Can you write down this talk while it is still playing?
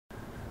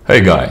Hey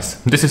guys,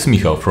 this is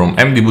Michał from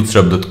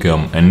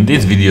mdbootstrap.com, and in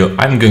this video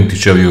I'm going to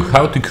show you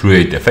how to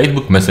create a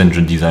Facebook Messenger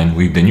design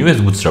with the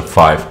newest Bootstrap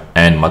 5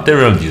 and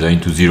Material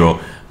Design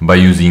 2.0 by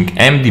using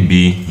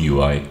MDB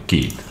UI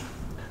kit.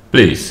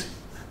 Please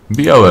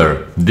be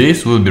aware,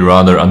 this will be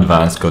rather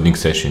advanced coding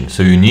session,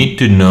 so you need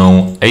to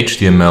know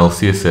HTML,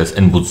 CSS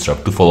and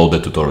Bootstrap to follow the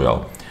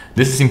tutorial.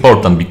 This is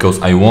important because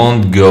I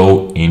won't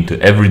go into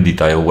every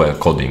detail while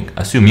coding,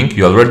 assuming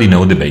you already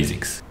know the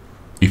basics.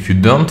 If you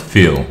don't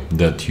feel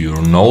that your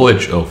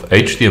knowledge of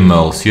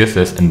HTML,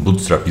 CSS and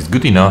Bootstrap is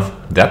good enough,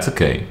 that's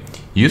okay.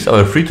 Use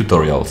our free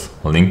tutorials,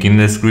 link in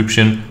the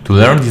description, to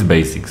learn these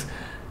basics.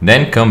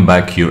 Then come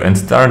back here and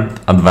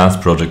start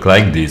advanced project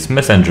like this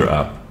Messenger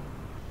app.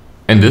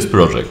 In this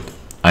project,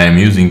 I am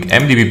using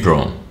MDB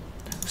Pro,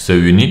 so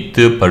you need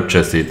to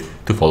purchase it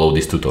to follow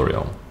this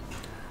tutorial.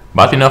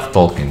 But enough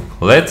talking,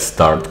 let's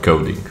start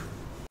coding.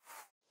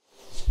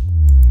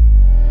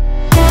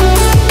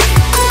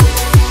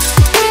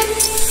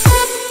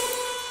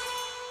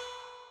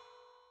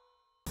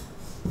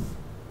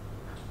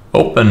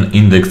 Open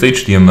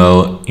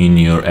index.html in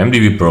your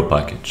MDB Pro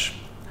package.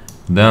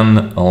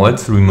 Then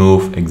let's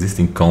remove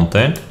existing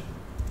content.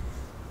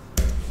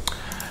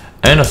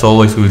 And as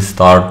always, we'll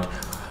start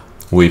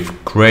with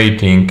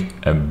creating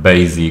a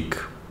basic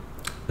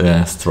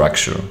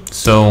structure.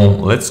 So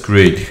let's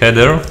create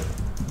header.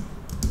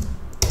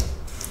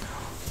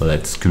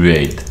 Let's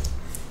create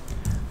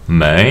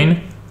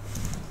main.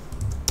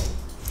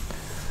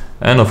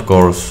 And of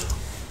course,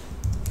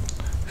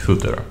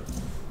 footer.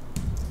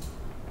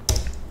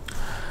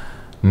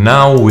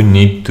 Now we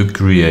need to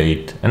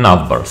create a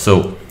navbar.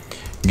 So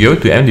go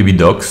to MDB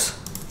docs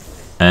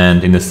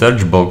and in the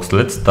search box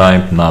let's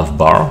type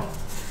navbar.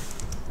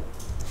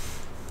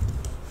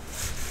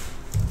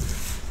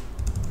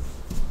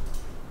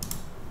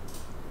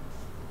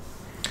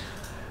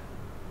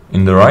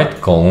 In the right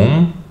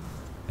column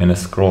in a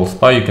scroll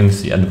bar you can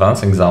see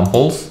advanced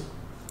examples,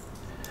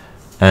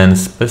 and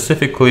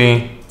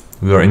specifically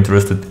we are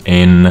interested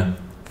in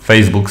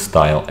Facebook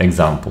style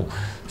example.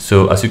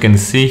 So as you can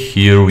see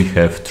here, we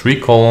have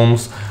 3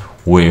 columns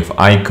with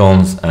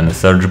icons and a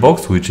search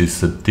box, which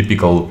is a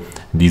typical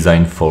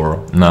design for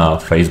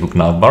Facebook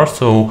navbar.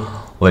 So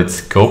let's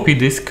copy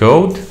this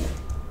code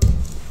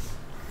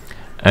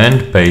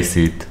and paste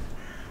it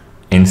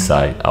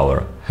inside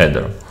our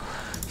header.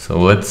 So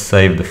let's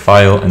save the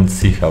file and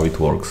see how it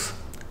works.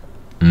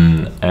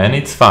 And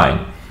it's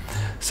fine.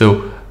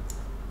 So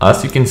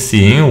as you can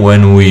see,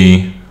 when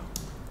we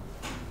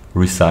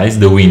resize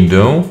the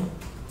window,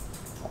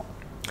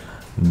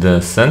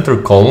 the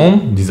center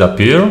column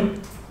disappear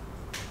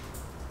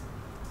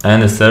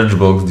and the search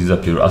box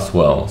disappear as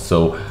well.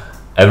 So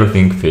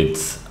everything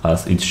fits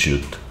as it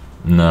should.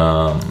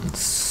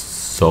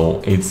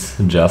 So it's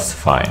just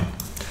fine.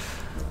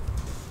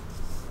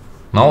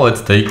 Now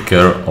let's take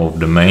care of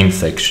the main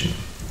section.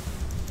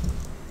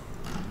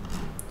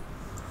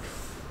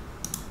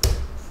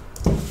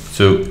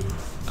 So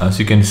as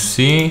you can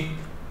see,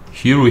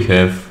 here we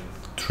have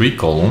 3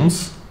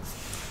 columns.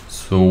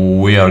 So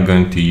we are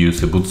going to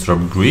use a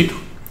Bootstrap grid,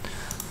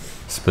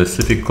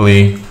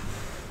 specifically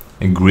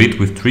a grid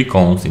with 3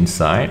 columns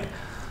inside.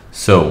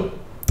 So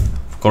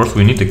of course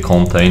we need a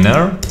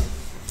container,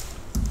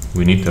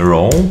 we need a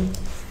row,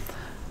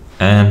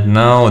 and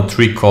now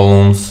 3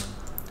 columns.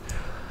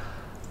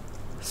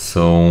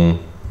 So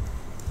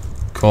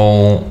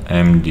call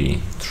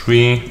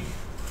md3,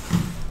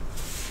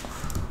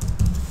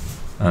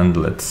 and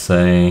let's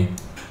say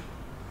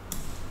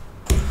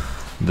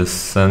the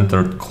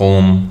centered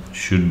column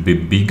should be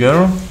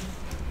bigger.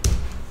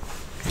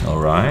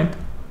 Alright.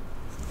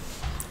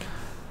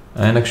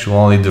 And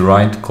actually the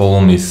right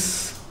column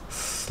is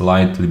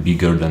slightly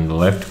bigger than the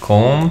left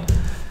column.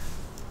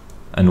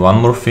 And one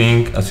more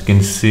thing, as you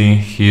can see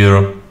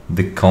here,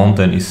 the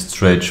content is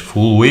stretched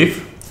full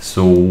width.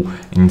 So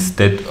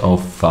instead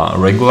of a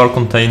regular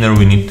container,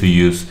 we need to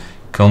use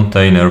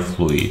container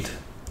fluid.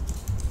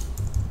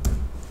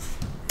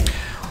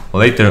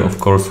 Later, of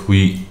course,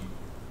 we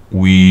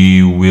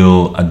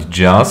will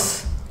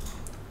adjust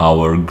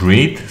our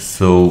grid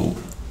so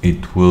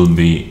it will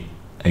be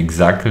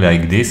exactly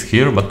like this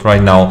here, but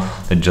right now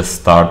let's just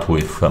start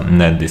with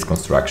net disk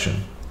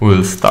construction.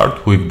 We'll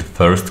start with the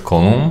first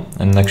column,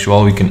 and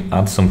actually we can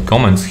add some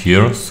comments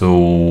here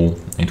so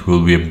it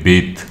will be a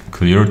bit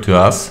clearer to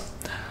us.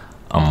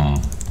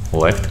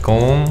 Left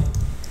column,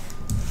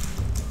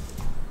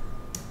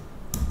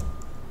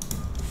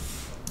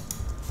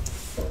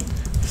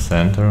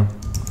 center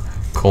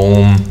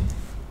column,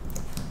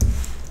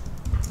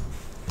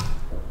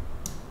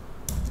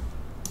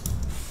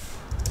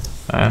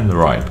 and the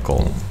right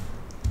column.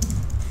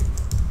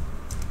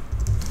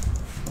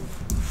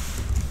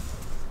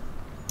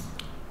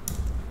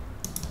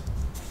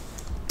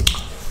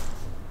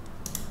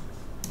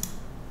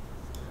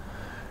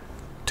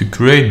 To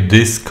create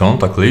this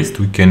contact list,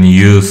 we can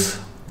use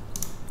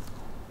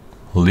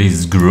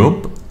list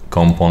group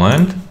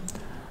component.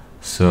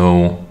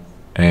 So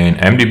in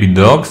MDB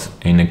docs,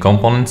 in the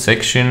component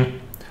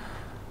section,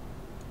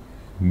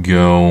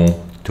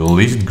 go to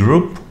list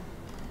group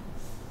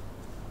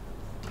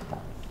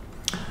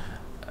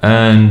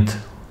And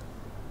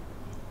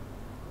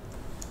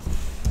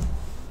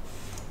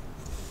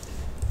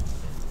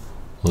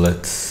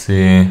let's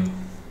see,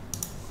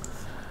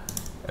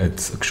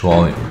 it's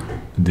actually,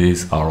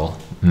 these are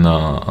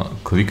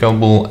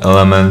clickable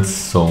elements,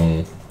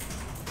 so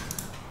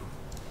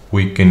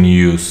we can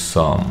use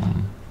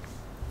some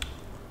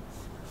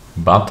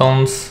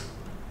buttons,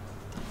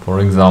 for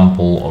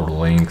example, or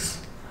links,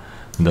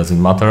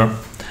 doesn't matter.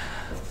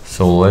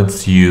 So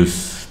let's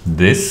use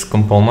this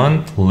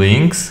component,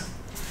 links,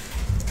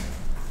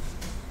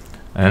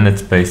 and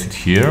let's paste it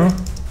here,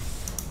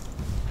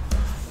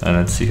 and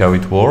let's see how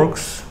it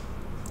works.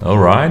 All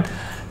right,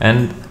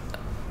 and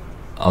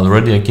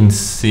already I can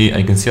see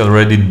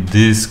already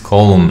this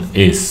column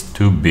is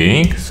too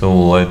big, so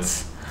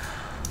let's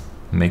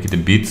make it a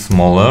bit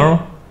smaller.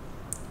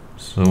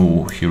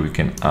 So here we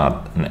can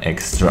add an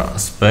extra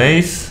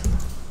space.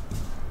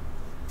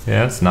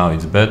 Yes, now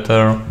it's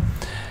better.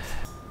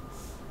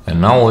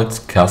 And now let's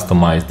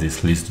customize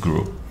this list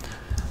group.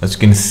 As you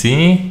can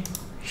see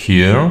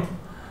here,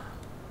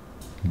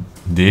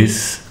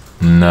 this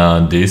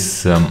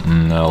list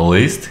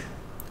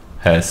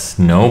has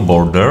no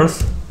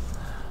borders,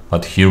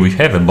 but here we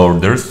have a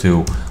border,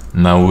 so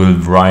now we'll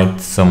write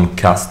some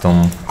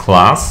custom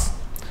class.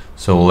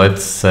 So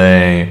let's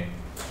say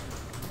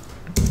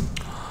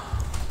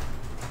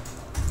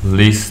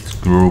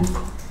list group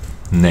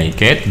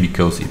naked,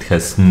 because it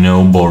has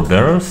no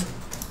borders.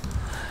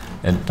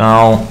 And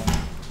now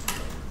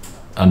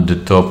at the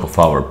top of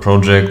our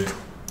project,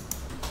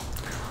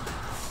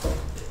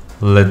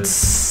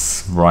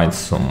 let's write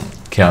some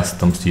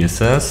custom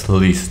CSS,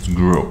 list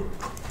group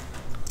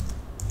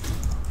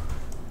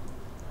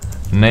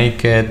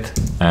naked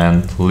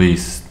and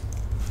list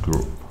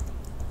group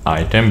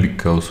item,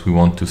 because we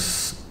want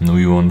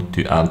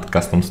to add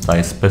custom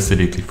style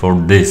specifically for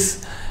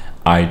this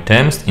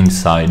items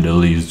inside the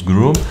list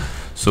group.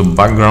 So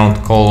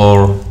background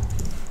color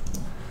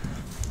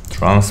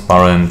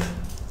transparent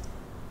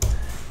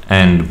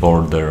and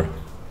border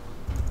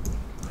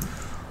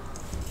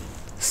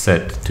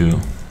set to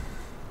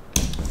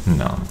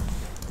none.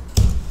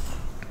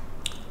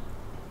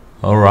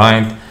 All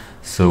right,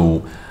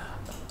 so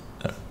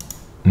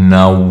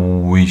now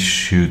we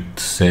should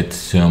set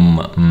some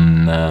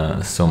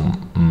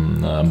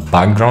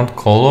background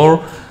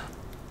color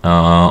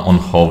on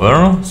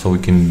hover, so we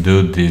can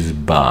do this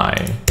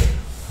by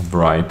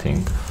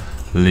writing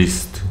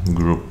list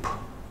group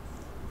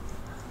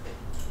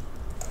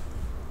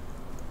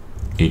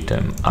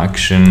item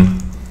action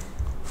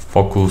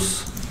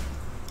focus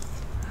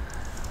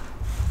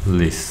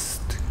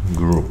list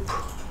group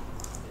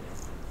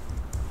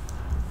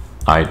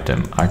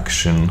item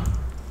action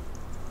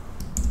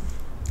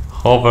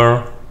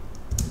hover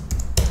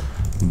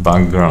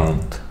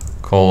background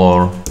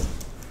color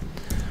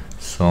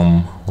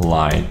some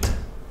light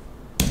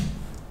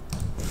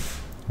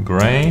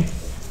gray.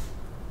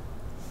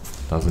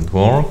 Doesn't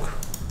work.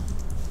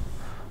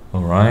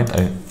 All right,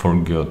 I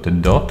forgot the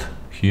dot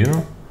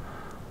here.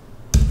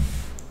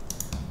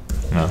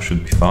 Now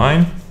should be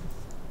fine.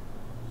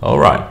 All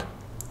right,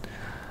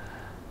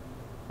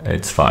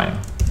 it's fine.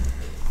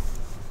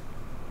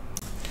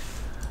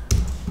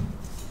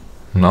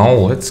 Now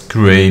let's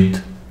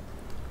create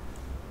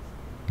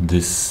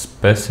this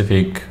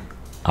specific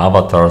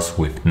avatars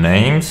with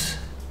names,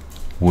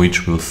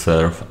 which will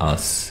serve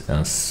as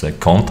a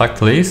contact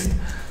list.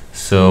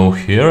 So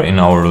here in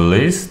our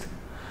list,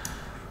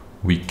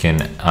 we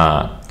can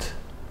add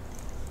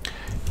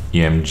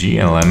img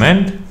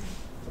element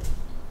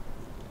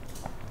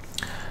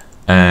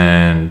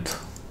and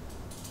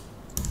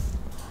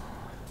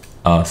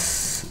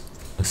as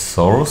a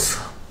source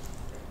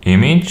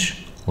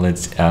image,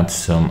 let's add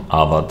some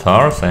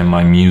avatars.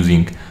 I'm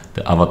using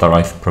the avatar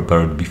I've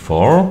prepared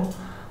before,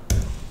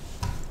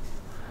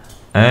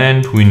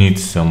 and we need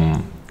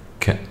some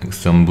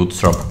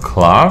Bootstrap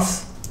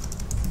class,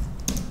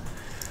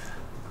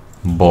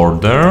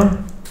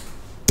 border,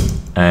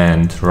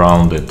 and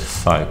rounded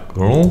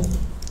circle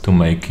to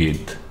make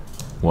it,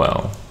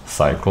 well,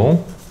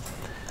 cycle.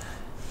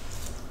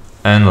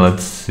 And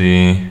let's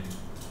see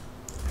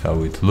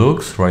how it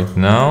looks right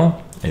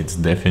now. It's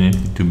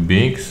definitely too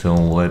big, so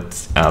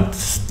let's add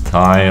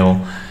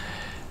style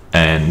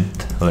and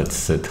let's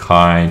set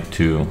height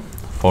to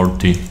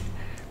 40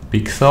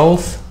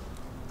 pixels.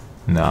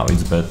 Now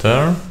it's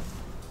better.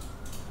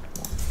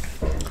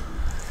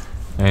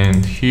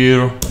 And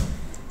here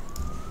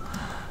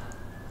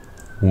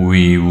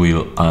we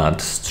will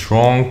add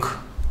strong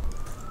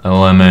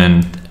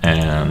element,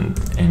 and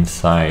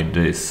inside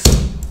this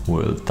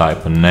we'll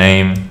type a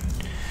name,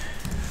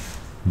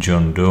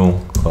 John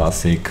Doe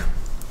classic.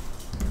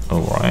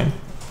 All right,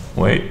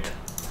 wait.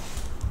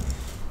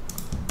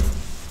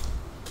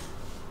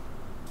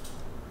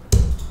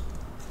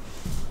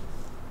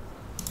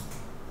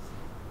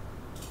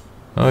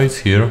 Oh, it's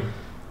here,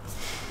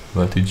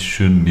 but it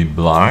should be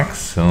black,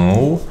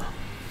 so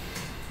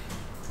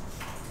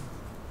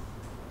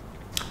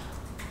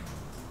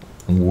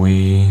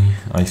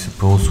I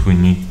suppose we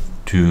need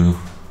to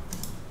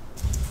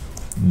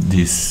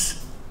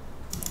this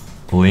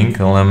link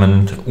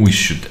element, we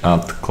should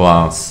add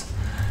class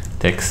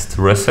text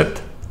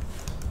reset.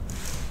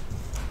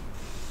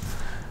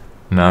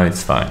 Now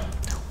it's fine.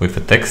 With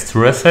a text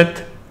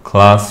reset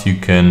class, you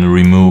can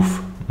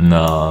remove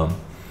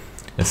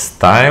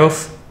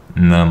styles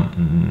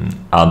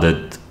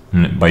added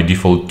by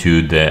default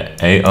to the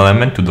A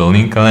element, to the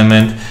link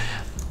element,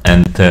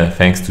 and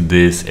thanks to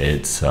this,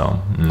 it's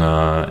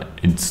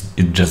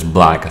just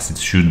black as it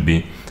should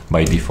be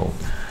by default.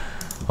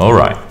 All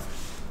right.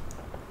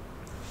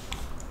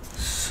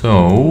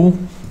 So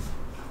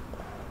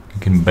you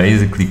can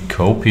basically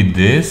copy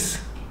this.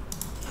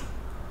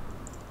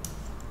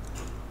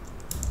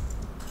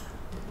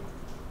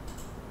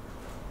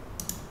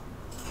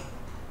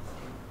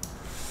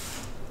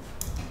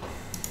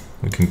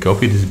 We can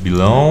copy this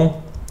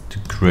below to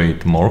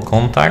create more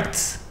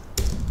contacts.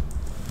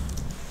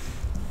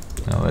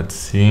 Now let's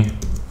see.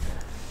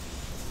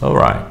 All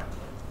right.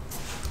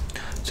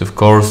 So of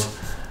course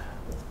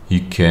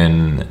you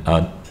can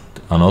add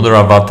another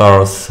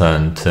avatars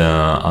and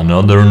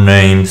another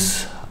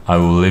names. I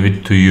will leave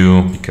it to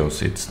you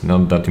because it's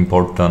not that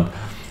important.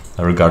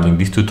 Regarding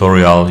this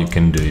tutorial, you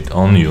can do it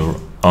on your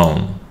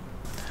own.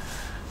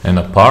 And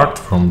apart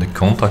from the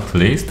contact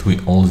list, we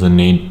also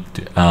need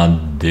to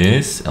add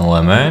this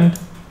element.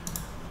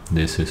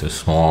 This is a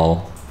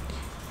small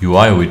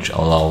UI which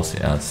allows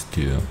us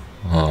to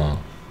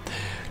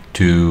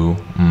do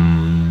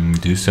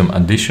some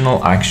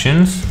additional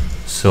actions.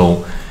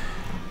 So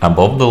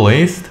above the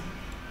list,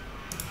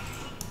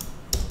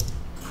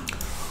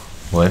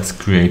 let's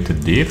create a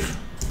div,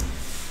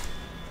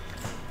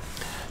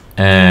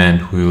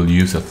 and we will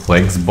use a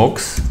flex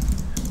box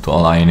to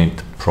align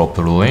it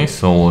properly.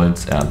 So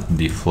let's add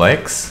the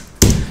flex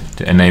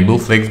to enable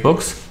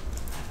flexbox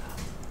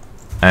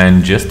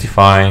and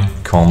justify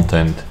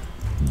content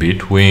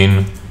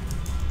between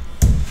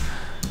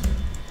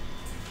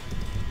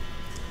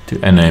to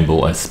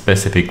enable a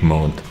specific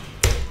mode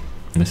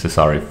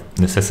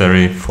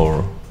necessary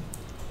for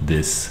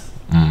this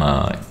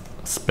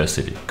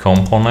specific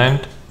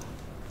component.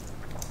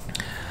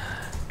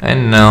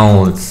 And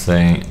now let's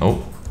say,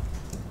 oh,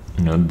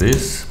 not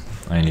this,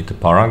 I need a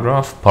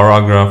paragraph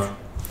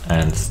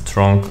and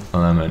strong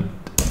element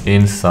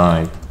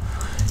inside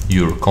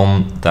your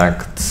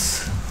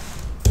contacts.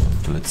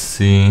 Let's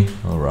see.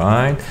 All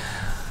right,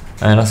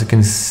 and as you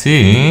can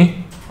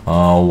see,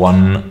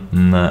 one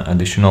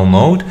additional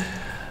note,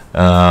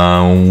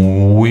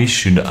 we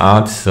should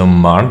add some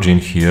margin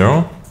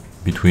here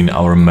between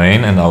our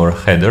main and our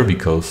header,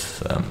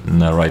 because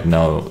right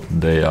now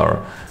they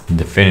are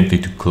definitely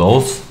too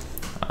close.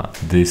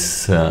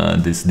 This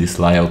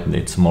layout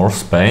needs more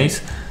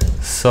space.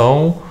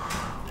 So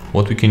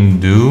what we can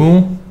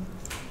do,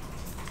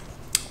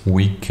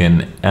 we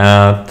can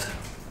add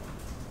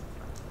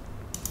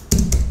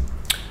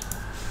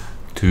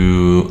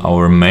to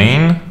our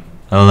main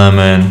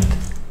element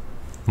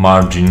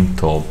margin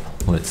top,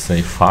 let's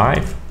say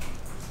 5,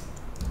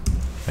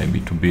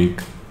 maybe too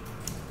big,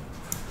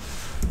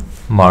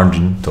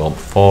 margin top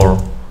 4.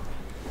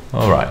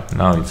 All right,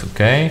 now it's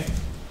okay.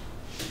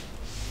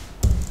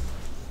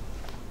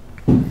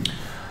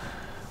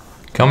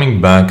 Coming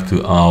back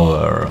to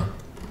our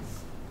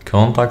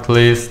contact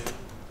list,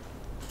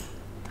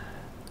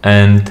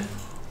 and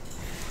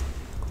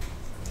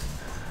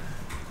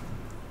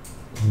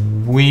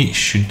we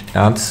should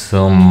add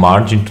some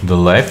margin to the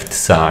left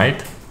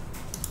side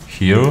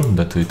here,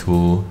 that it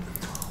will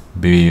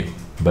be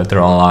better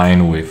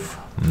aligned with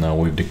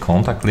the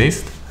contact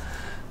list.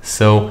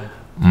 So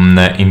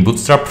in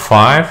Bootstrap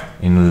 5,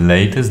 in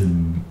latest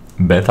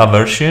beta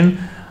version,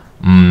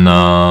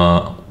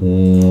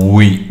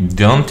 we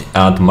don't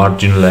add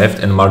margin left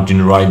and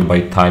margin right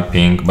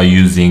by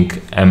using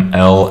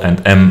ML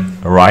and M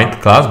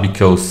right class,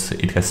 because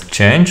it has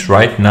changed.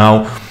 Right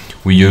now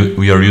we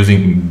are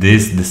using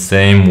this the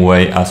same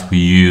way as we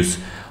use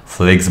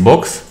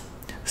flexbox.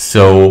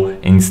 So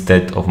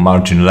instead of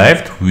margin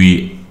left,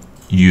 we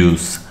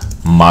use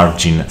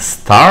margin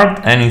start,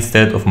 and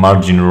instead of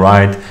margin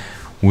right,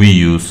 we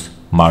use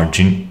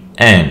margin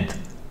end.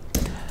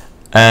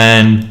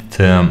 And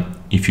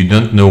if you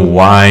don't know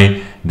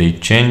why they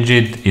change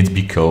it, it's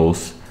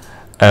because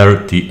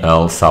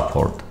RTL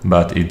support,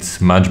 but it's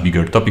much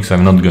bigger topic, so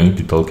I'm not going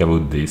to talk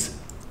about this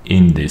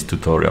in this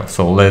tutorial.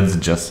 So let's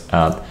just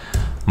add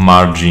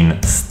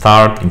margin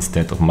start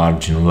instead of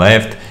margin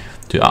left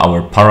to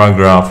our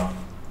paragraph,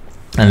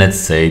 and let's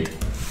say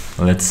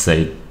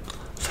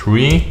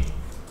 3.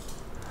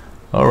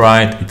 All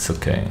right, it's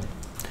okay.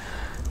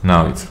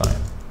 Now it's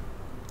fine.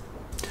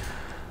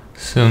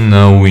 So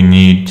now we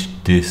need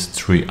these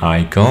 3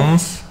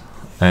 icons,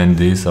 and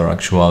these are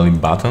actually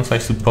buttons, I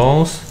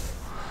suppose.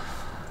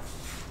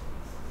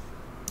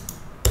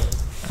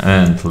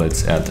 And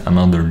let's add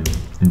another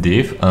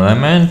div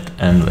element,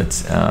 and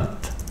let's add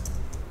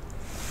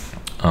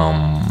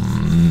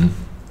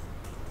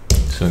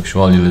so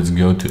actually let's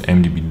go to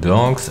MDB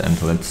docs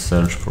and let's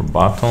search for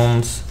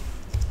buttons,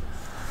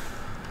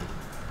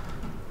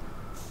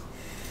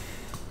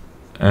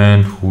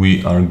 and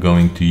we are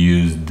going to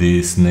use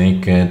this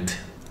naked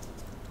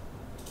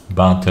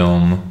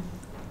button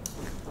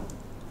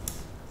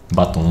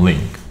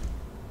link.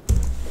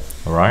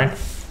 All right.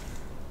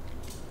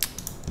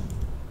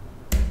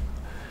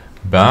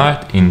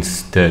 But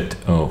instead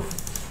of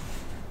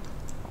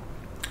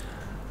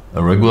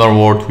a regular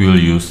word, we'll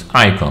use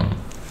icon.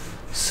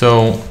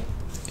 So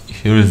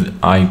here is the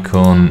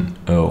icon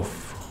of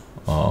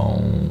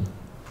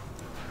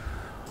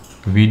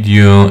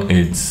video.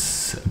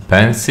 It's a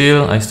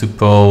pencil, I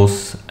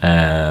suppose,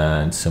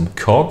 and some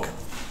cog.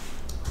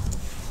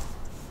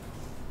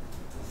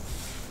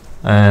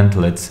 And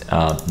let's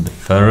add the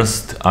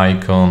first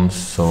icon.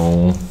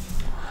 So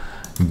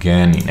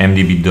again, in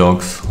MDB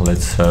docs,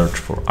 let's search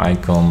for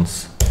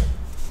icons.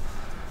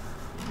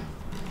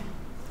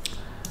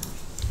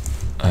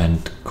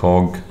 And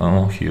cog,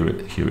 oh, here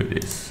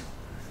it is.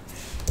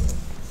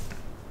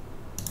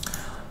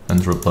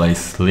 And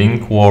replace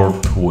link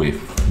word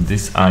with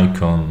this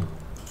icon.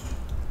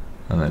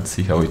 And let's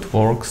see how it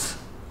works.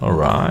 All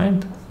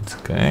right, it's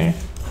okay.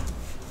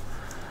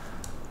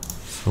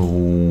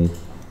 So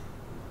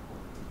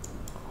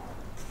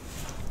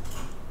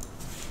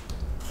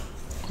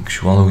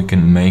actually we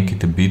can make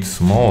it a bit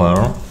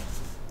smaller.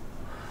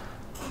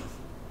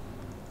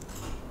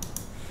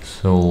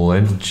 So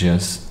let's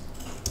just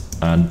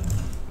add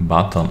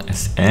button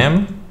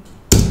SM,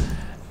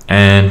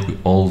 and we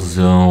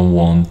also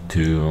want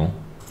to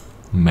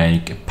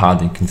make a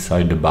padding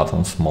inside the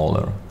button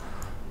smaller.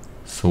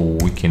 So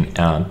we can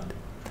add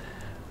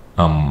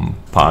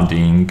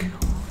padding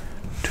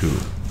 2,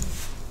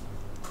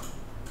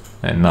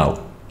 and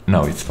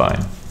now it's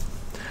fine.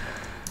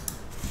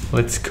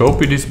 Let's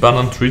copy this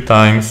button 3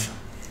 times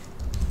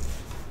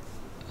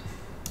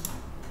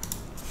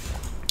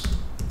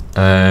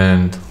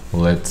and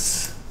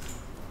let's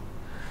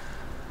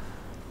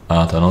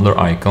add another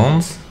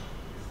icons,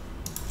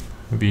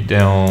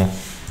 video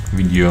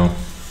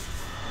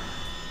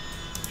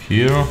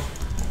here,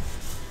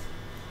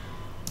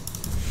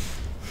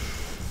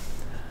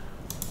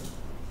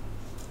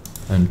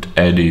 and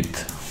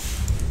edit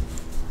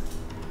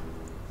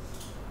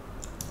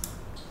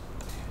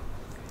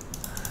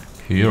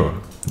here,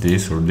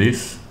 this or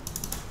this,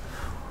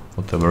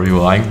 whatever you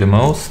like the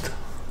most.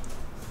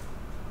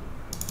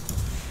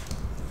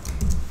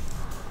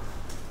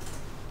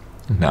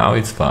 Now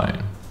it's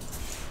fine.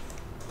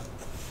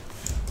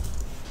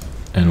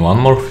 And one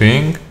more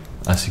thing,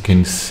 as you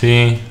can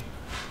see,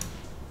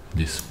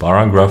 this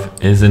paragraph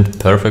isn't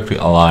perfectly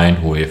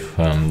aligned with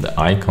the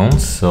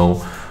icons.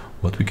 So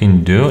what we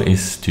can do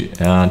is to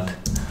add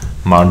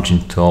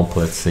margin top,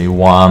 let's say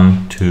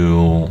 1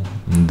 to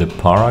the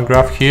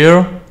paragraph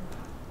here.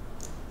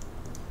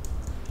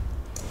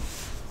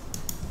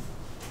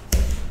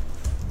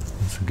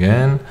 Once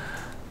again,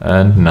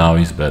 and now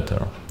it's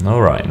better.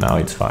 All right, now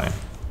it's fine.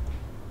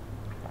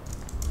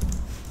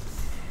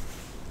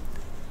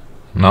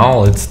 Now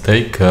let's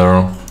take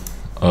care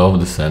of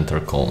the center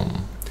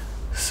column.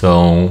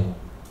 So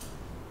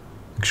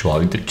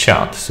actually the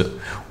chat. So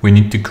we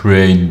need to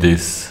create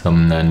this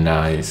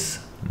nice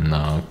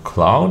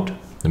cloud,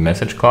 the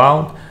message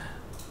cloud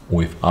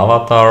with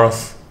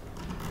avatars.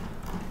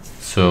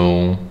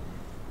 So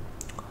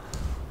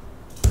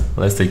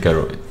let's take care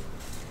of it.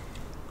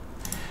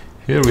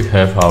 Here we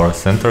have our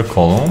center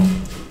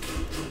column.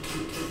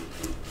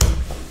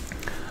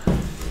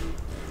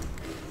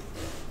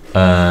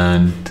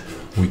 And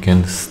we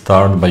can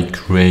start by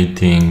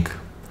creating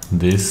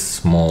this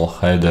small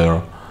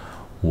header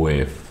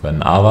with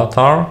an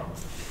avatar.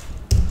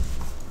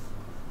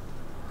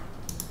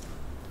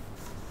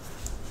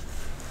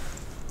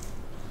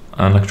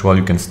 And actually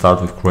you can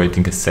start with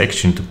creating a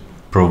section to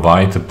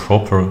provide a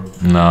proper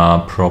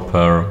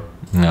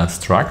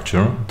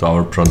structure to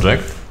our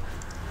project.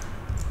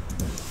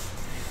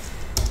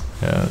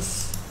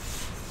 Yes.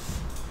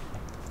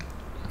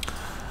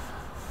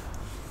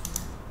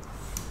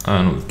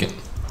 And we can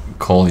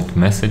call it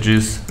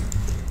messages.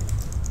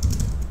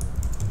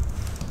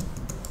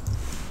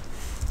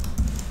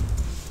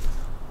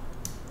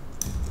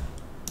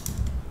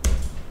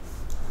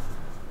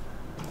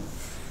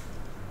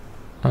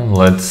 And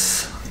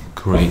let's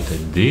create a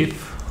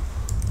div.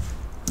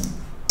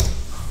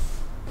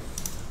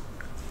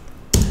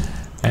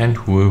 And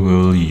we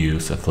will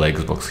use a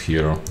flexbox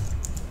here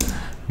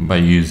by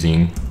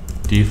using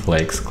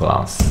dflex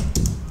class.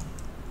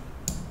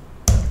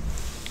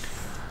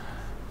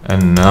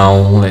 And now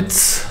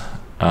let's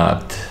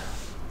add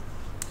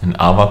an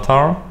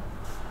avatar.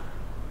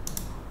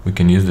 We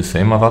can use the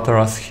same avatar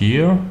as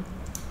here.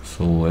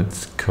 So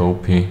let's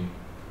copy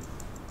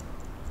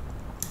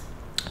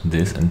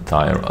this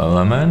entire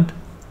element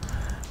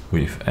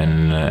with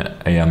an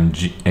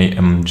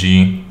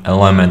AMG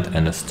element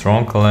and a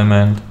strong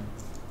element.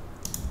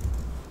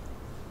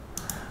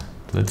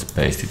 Let's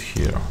paste it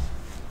here.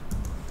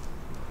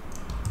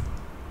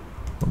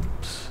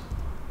 Oops.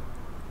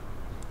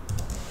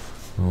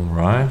 All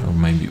right, or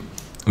maybe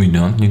we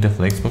don't need a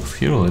flexbox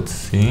here. Let's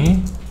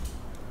see.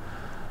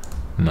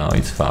 No,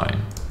 it's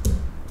fine.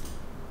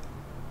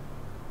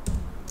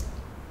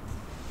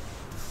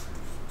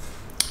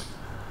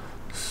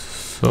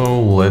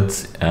 So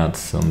let's add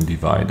some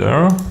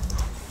divider.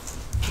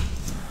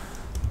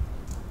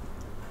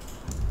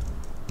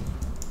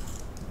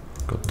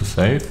 Got to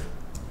save.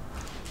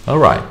 All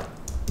right.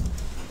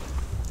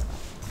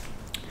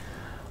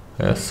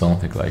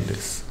 Something like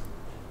this.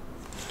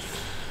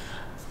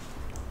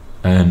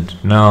 And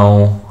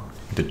now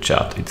the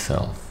chat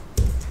itself.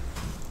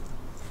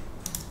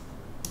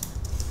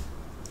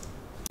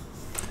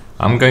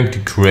 I'm going to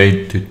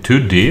create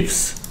two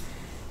divs.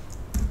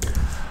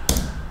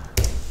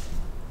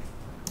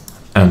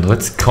 And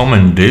let's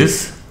comment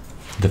this.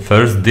 The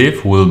first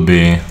div will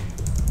be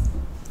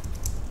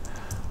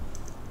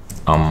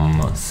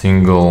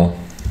single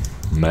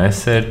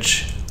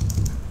message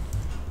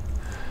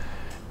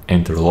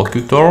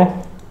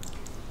interlocutor.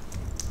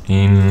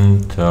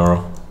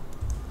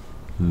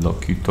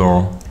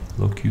 Locutor,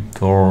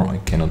 I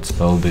cannot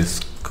spell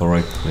this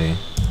correctly.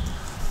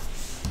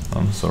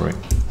 I'm sorry.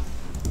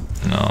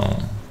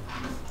 No.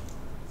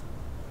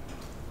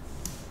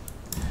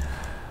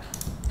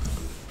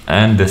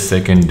 And the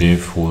second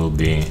div will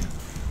be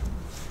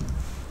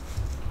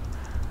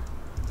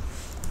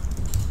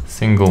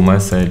single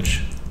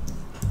message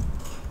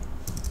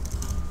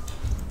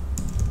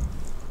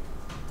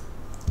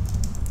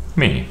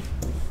me,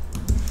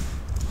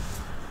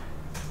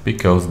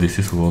 because this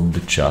is what the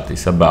chat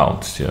is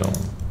about. So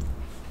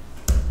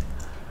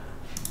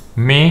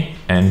me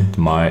and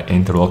my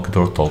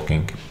interlocutor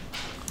talking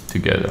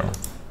together.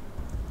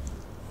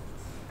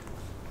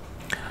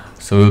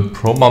 So we'll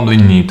probably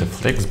need a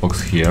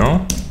flexbox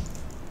here.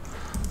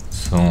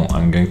 So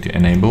I'm going to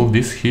enable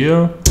this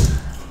here,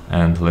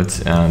 and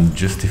let's add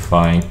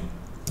justify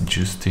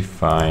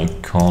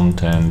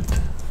content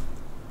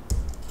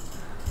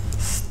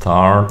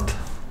start.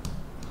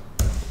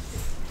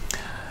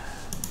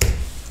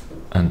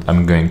 And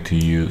I'm going to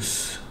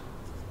use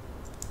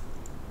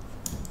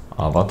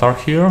avatar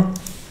here.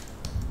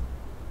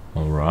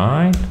 All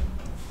right.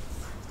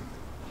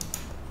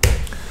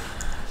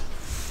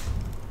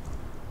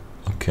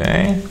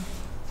 Okay.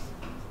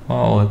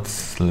 Well,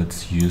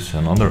 let's use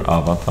another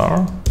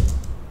avatar.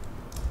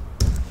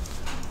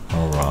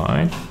 All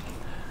right.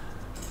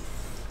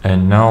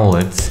 And now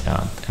let's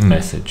add a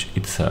message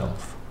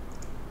itself.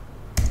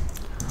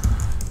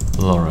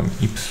 Lorem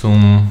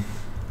ipsum.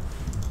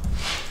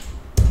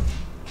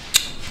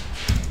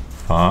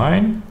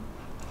 Fine.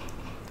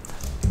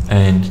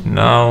 And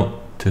now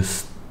to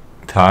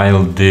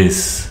style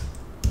this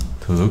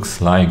to looks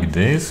like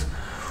this,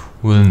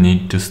 we'll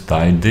need to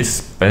style this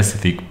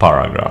specific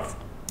paragraph.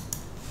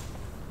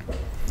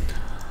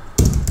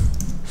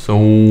 So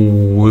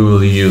we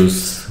will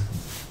use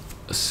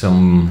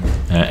some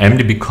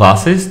MDB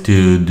classes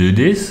to do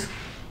this.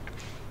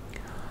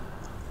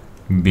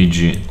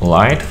 BG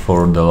light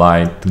for the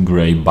light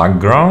gray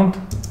background,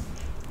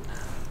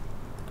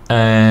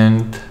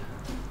 and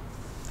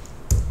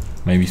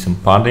maybe some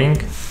padding.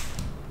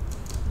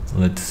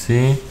 Let's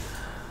see.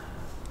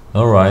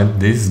 All right,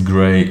 this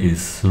gray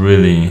is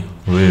really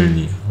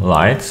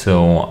light,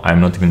 so I'm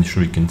not even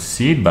sure you can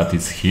see it, but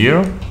it's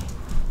here.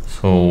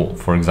 So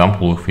for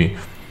example, if we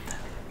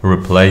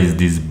replace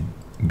this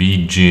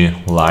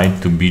BG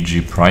light to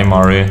BG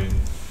primary,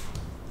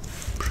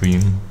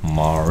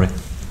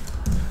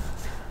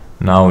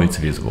 now it's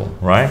visible,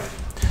 right?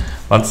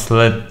 But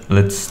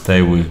let's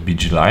stay with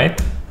BG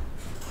light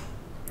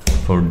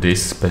for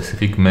this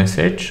specific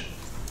message,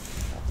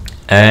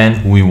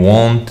 and we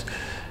want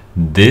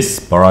this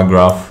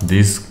paragraph,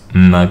 this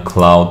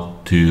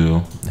cloud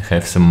to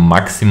have some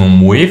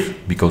maximum width,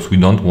 because we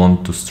don't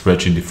want to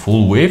stretch it the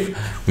full width.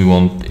 We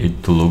want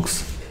it to look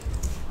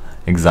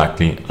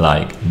exactly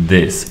like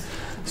this.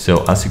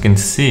 So as you can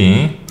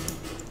see,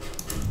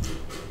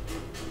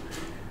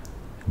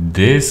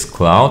 this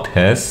cloud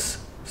has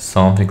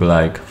something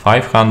like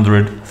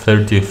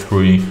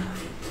 533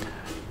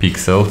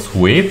 pixels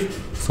width.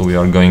 So we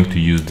are going to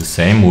use the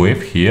same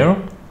width here.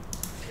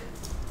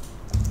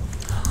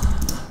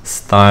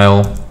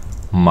 Style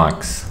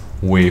max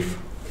width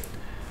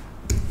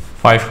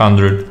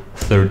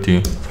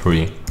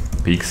 533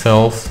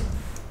 pixels.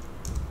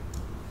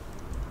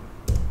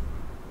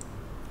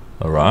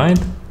 All right.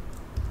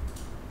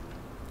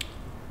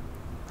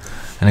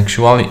 And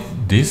actually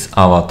these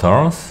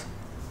avatars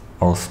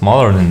are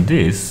smaller than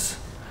this.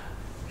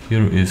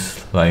 Here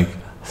is like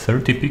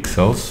 30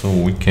 pixels, so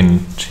we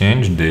can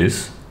change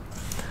this.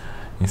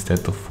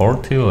 Instead of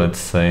 40, let's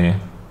say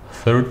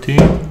 30.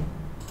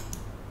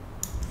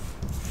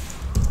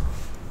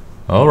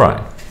 All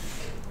right,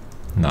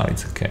 now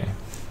it's okay.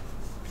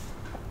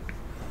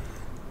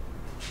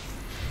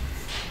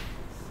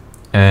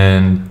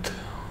 And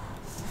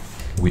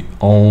we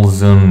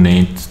also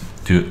need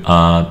to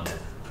add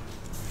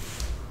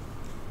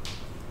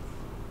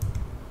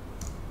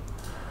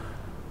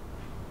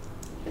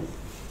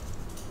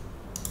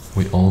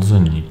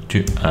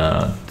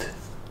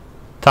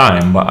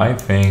time, but I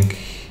think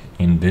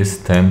in this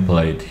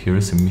template here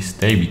is a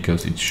mistake,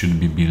 because it should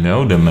be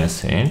below the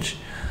message.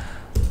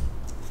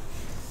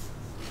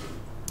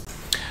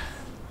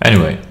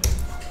 Anyway,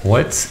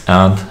 let's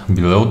add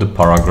below the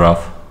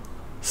paragraph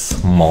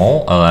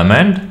small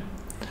element,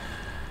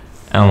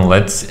 and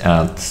let's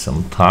add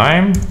some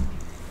time.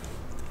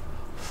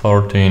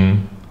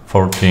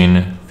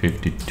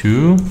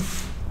 14:52.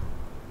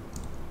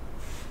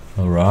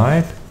 All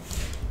right.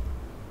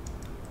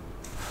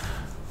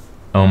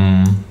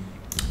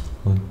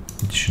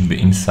 It should be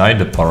inside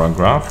the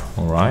paragraph.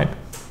 All right.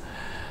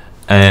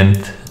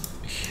 And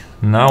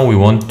now we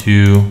want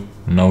to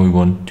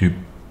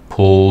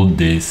pull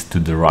this to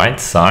the right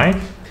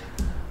side.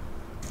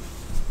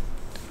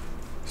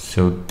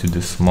 So to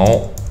the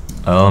small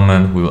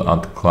element we'll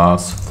add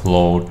class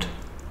float,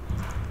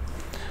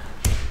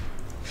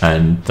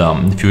 and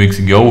a few weeks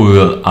ago we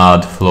will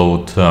add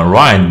float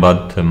right,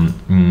 but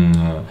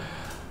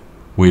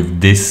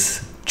with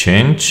this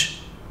change,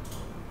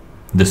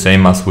 the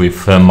same as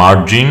with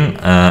margin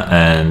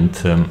and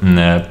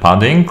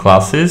padding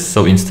classes.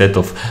 So instead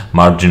of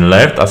margin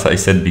left, as I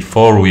said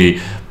before,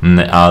 we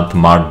add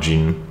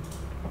margin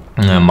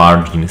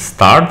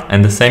start,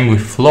 and the same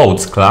with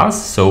floats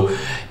class. So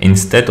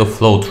instead of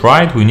float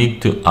right, we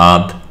need to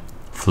add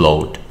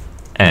float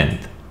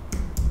end.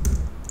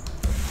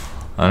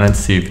 And let's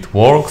see if it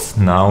works.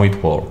 Now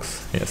it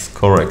works, yes,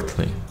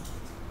 correctly.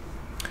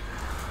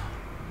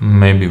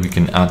 Maybe we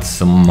can add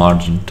some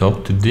margin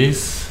top to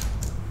this.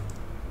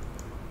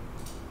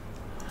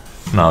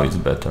 Now it's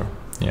better,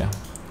 yeah.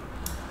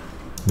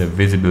 The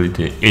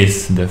visibility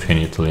is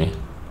definitely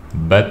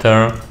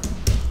better.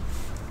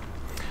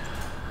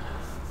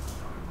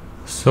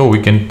 So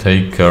we can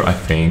take care, I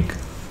think,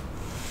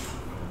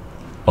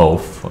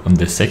 of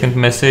the second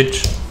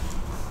message.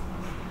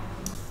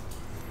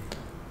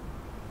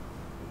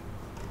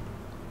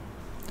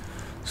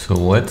 So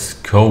let's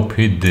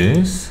copy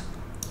this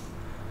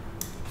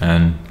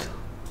and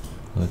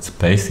let's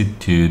paste it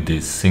to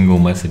this single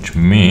message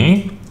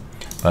me,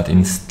 but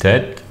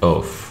instead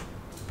of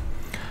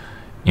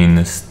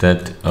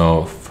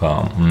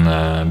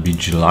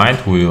BG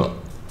Lite, we'll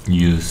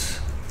use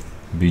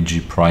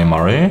BG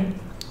primary,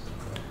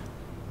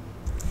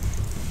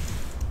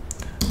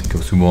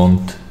 because we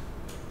want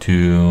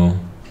to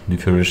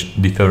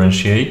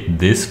differentiate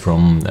this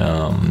from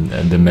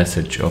the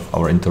message of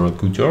our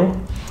interlocutor.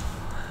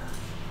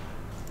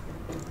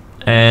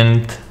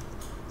 And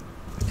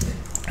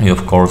we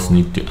of course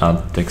need to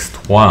add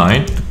text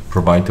white to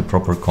provide the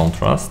proper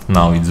contrast.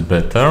 Now it's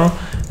better,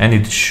 and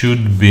it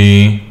should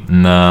be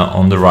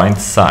on the right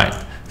side.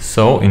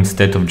 So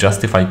instead of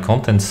justify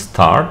content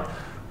start,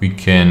 we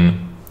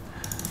can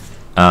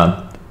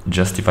add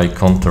justify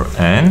content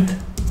end.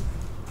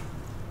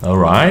 All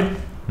right,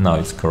 now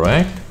it's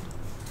correct.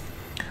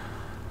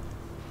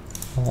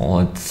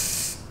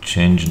 Let's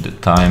change the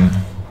time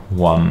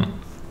 1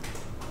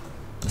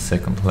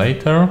 second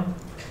later.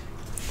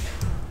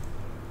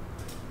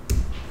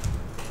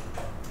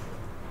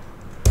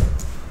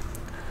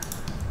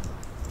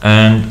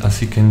 And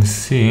as you can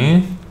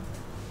see,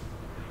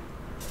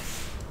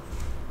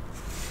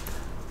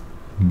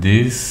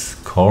 these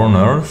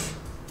corners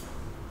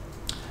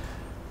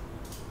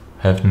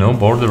have no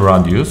border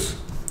radius.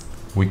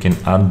 We can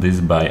add this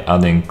by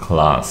adding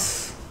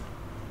class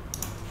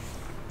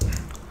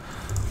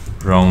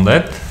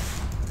rounded,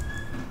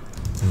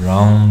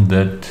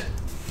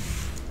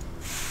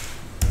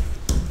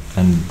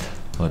 and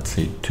let's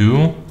say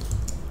 2.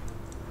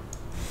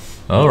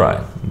 All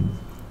right.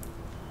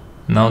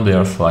 Now they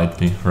are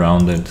slightly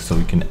rounded, so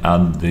we can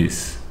add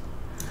this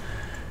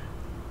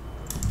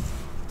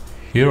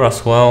here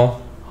as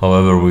well.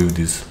 However, with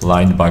this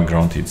light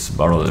background, it's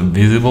barely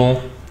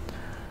visible,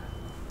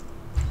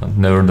 but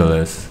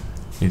nevertheless,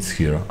 it's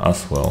here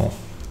as well.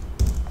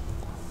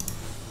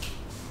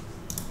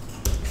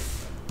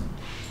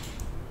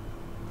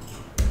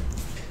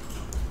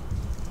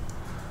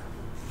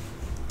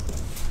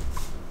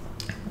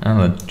 And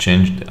let's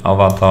change the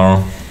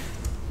avatar.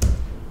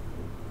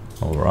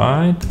 All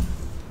right.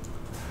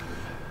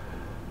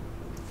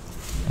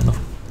 And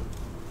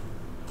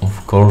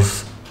of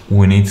course,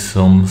 we need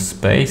some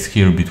space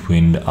here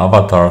between the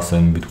avatars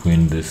and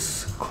between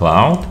this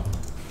cloud.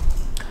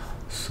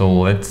 So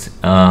let's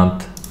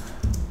add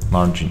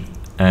margin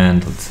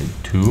and let's say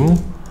 2.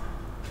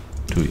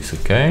 2 is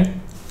okay.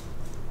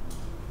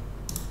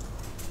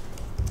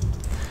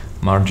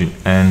 Margin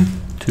and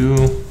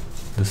 2,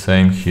 the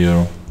same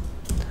here,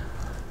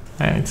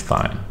 and it's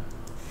fine.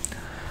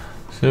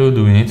 So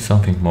do we need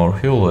something more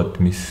here? Let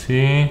me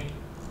see.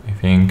 I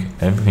think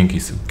everything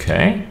is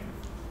okay.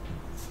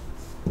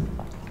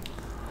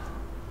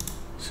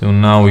 So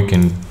now we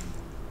can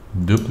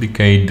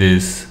duplicate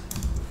this.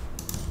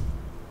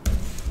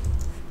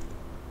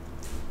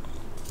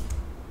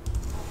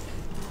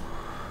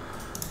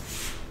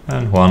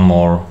 And one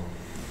more.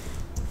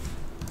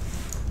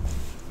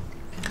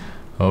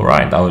 All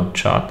right, our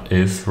chat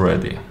is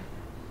ready.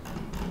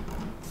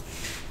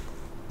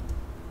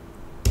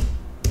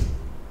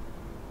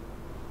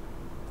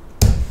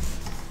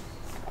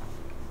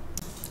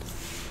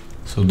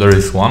 So there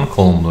is one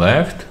column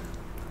left,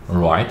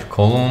 right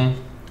column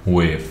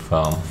with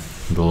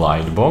the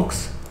light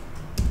box.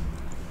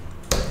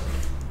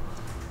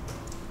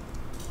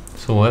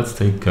 So let's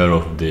take care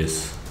of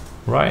this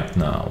right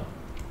now.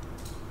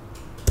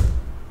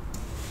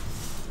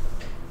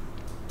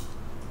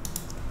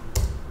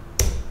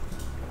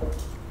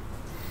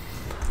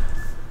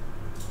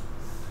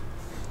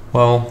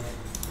 Well,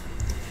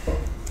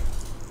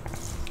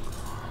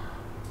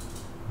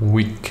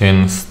 we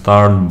can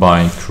start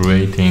by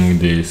creating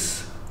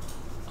this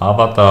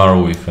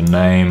avatar with a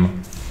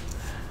name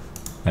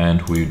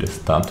and with the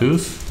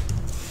status.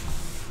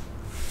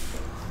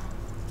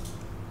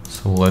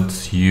 So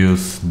let's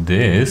use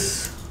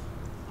this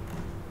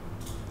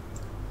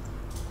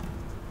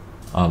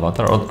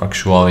avatar, or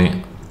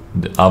actually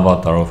the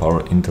avatar of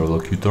our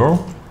interlocutor.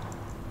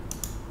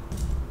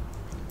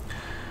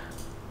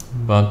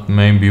 But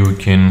maybe we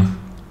can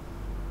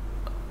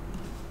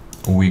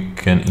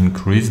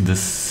increase the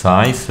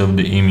size of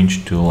the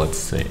image to, let's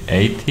say,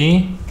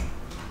 80.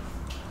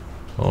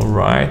 All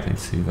right,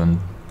 it's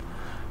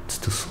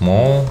too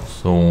small,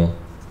 so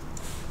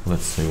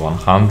let's say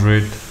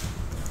 100.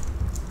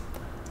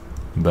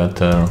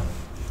 Better.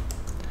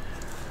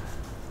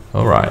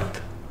 All right,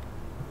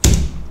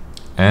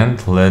 and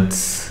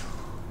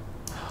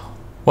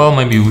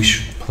maybe we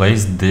should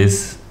place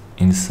this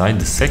inside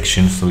the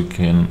section so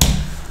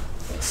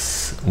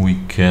we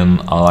can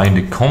align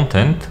the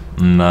content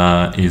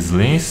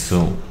easily.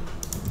 So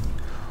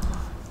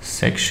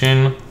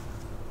section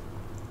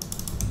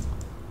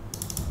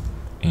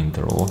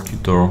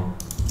interlocutor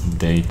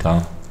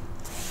data.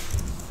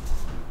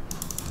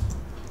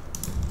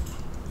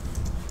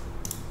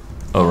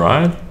 All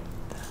right,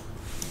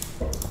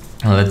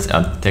 let's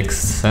add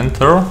text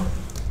center.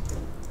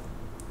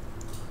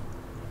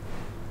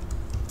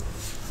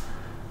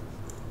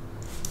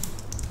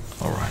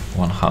 All right,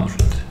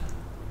 100.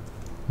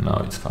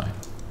 Now it's fine.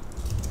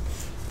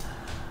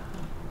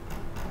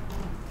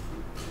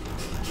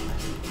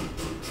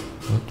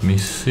 Let me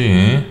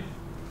see.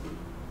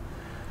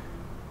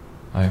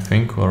 I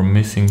think we're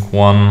missing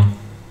one.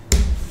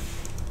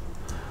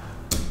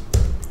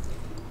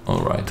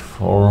 All right,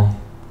 4.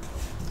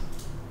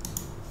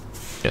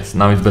 Yes,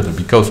 now it's better,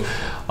 because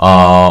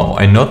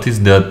I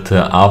noticed that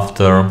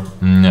after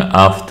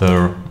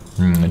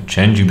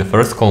changing the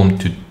first column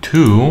to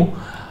 2,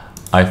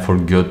 I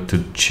forgot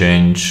to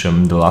change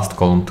the last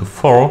column to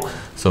 4,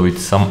 so it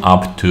sums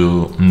up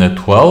to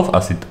 12,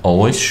 as it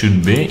always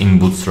should be in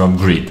Bootstrap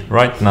grid.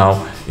 Right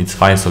now it's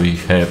fine, so we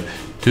have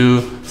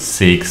 2,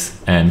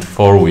 6 and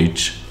 4,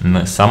 which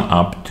sum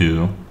up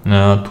to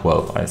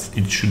 12 as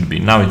it should be.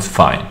 Now it's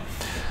fine.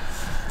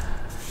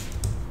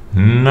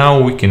 Now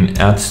we can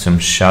add some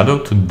shadow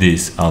to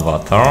this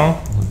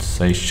avatar. Let's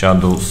say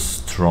shadow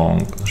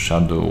strong,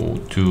 shadow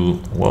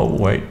too, well,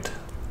 wait,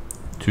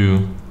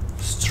 too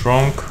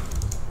strong.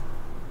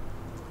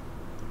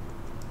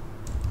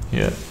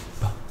 Yeah.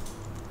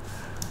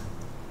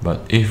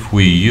 But if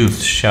we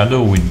use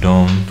shadow, we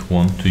don't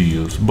want to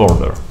use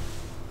border.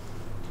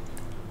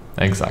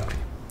 Exactly.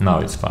 Now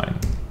it's fine.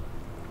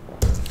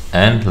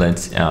 And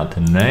let's add a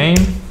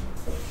name.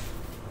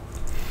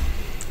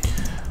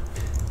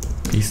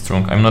 Be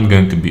strong. I'm not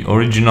going to be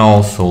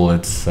original, so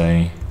let's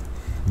say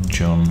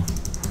John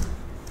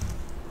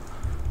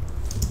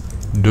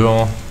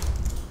Doe,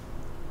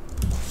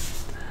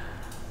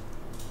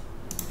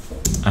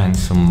 and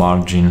some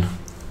margin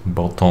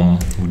bottom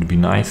would be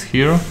nice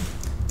here.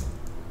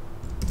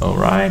 All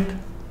right,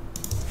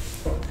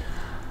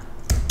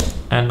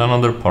 and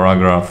another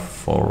paragraph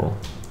for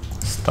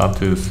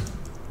status.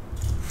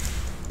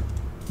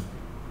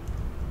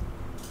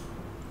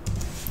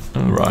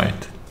 All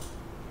right.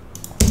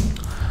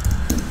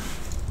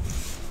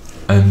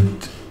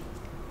 And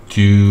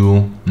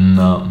to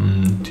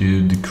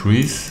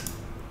decrease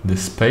the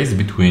space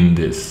between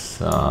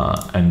this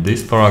and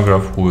this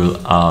paragraph, we'll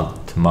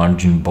add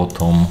margin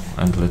bottom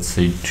and let's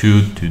say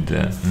 2 to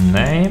the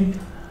name.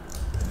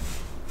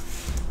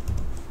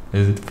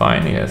 Is it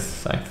fine?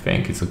 Yes, I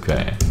think it's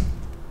okay.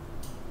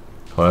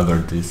 However,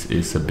 this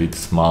is a bit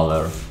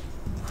smaller,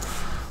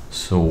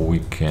 so we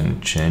can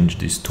change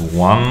this to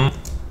 1.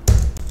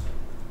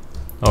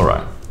 All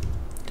right.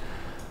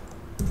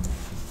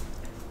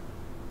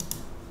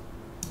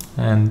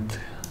 And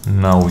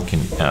now we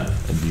can add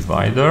a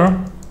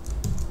divider,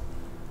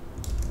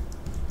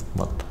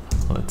 but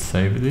let's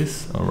save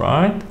this. All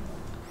right.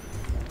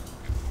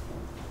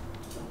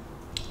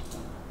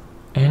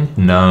 And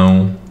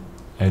now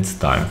it's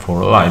time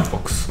for a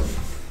lightbox.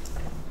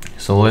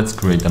 So let's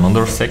create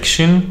another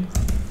section.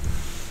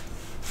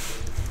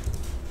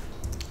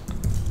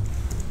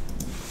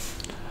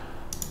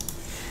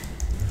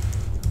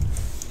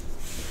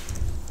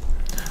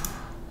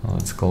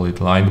 Let's call it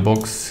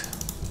lightbox.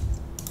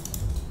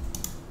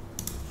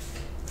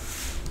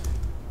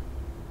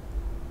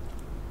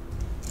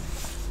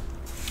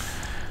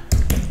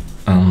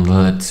 And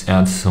let's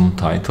add some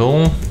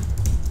title.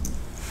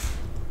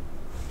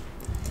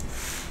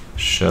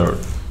 Share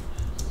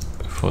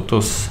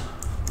photos.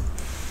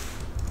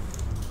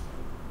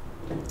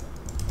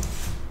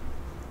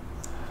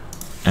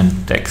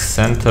 And text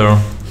center.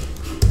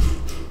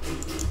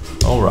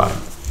 All right.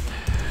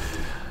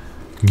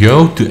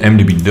 go to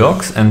MDB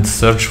docs and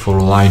search for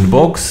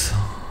Lightbox.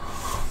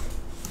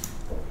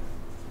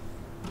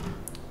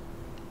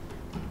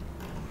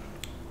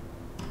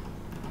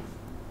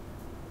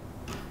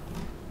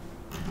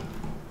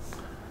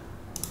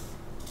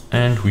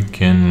 And we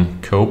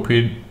can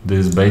copy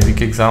this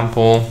basic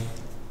example,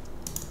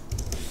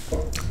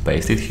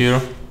 paste it here,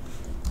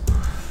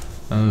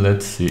 and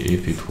let's see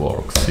if it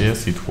works.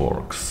 Yes, it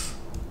works.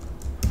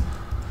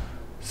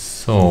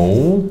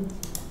 So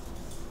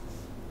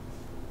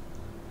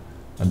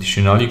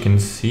additionally, you can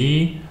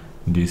see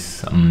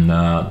this these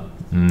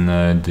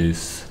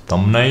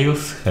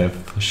thumbnails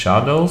have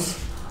shadows.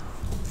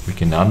 We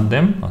can add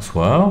them as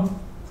well.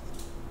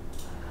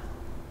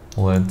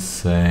 Let's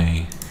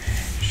say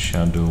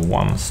shadow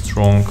 1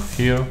 strong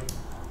here,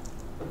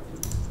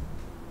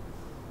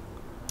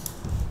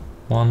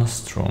 1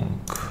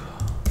 strong.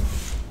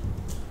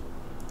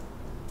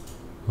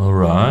 All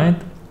right,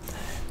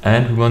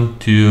 and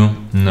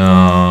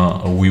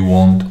we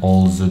want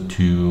also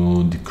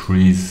to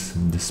decrease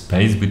the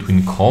space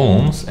between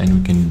columns, and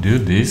we can do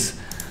this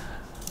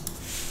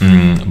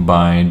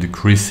by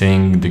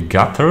decreasing the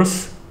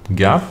gutters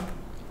gap.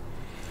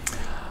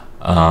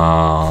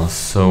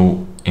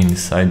 So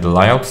inside the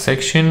layout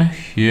section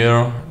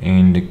here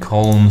in the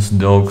columns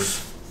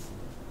docs,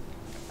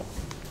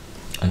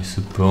 I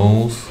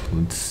suppose,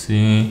 let's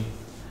see,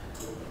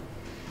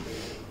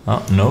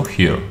 no,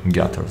 here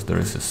gutters, there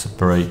is a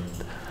separate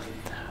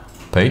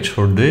page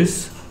for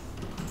this.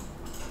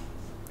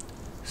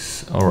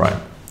 All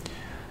right,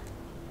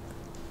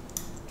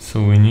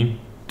 so we need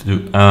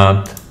to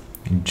add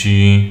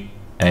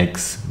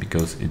GX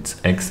because it's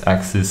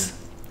x-axis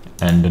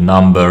and the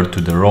number to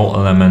the row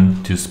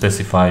element to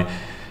specify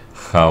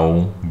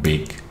how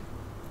big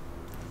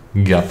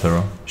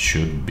gutter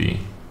should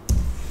be.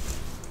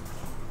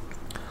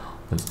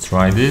 Let's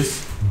try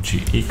this.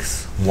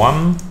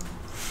 GX1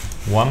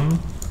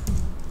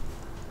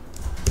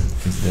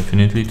 is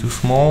definitely too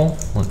small.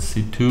 Let's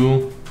see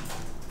 2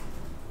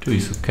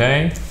 is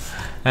okay,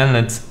 and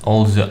let's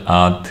also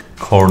add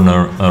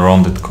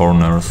rounded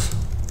corners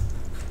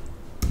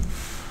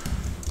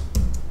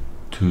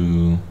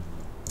to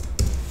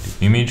the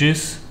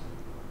images.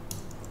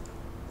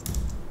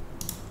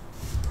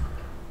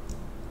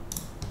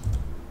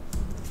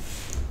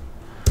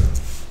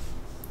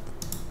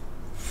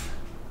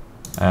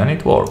 And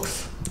it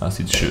works as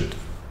it should.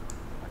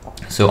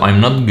 So I'm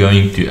not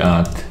going to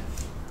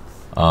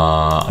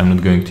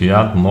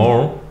add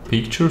more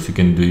pictures. You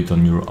can do it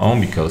on your own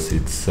because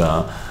it's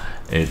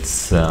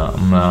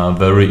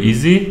very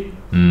easy.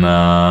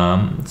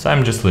 So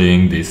I'm just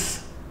leaving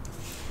this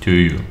to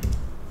you.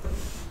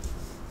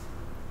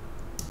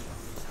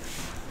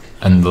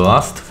 And the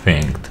last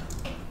thing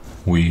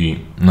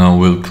we now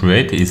will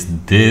create is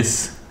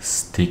this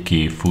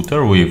sticky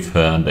footer with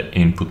the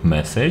input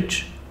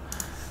message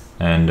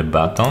and the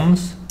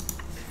buttons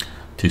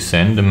to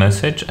send the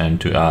message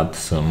and to add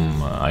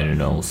some, I don't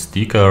know,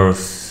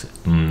 stickers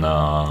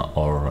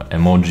or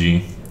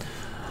emoji,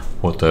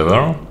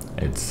 whatever.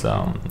 It's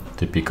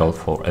typical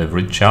for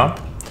every chat.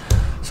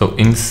 So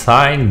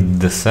inside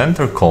the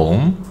center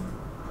column,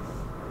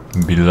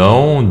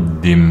 below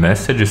the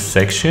messages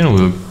section,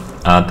 we'll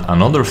add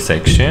another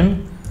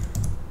section.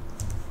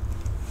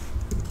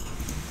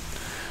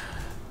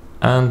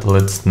 And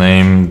let's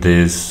name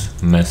this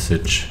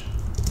message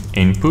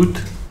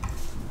input.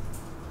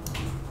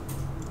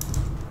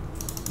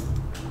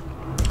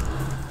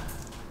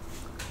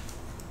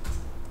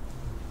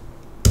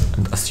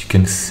 And as you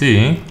can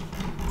see,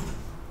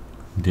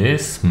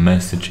 this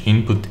message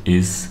input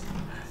is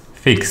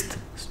fixed,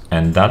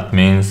 and that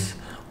means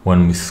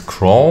when we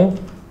scroll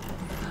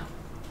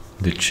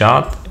the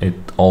chat,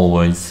 it's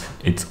always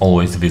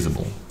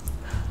visible.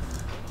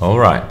 All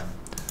right,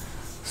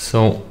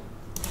 so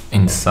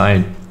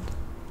inside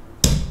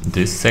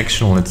this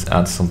section, let's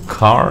add some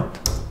card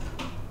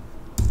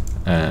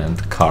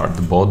and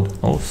card body.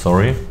 Oh,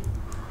 sorry,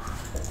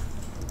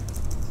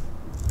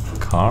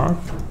 card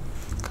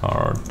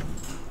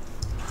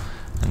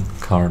and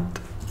card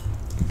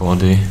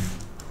body.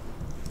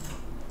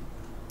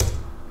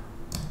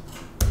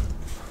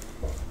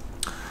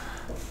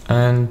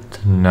 And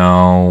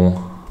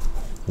now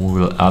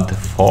we will add a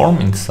form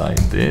inside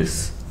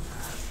this,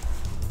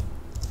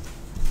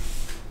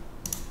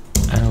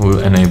 and we'll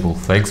enable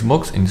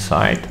flexbox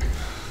inside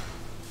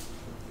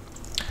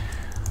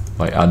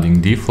by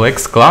adding the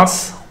flex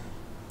class.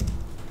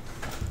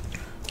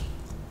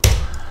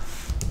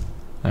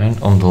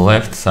 And on the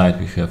left side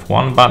we have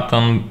one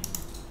button,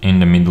 in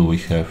the middle we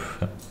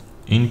have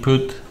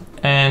input,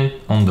 and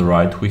on the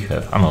right we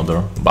have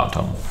another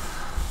button.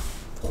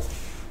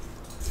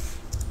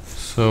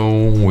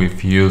 So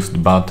we've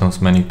used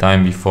buttons many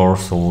times before,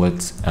 so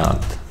let's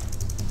add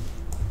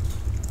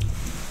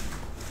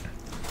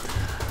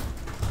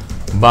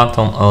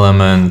button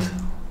element,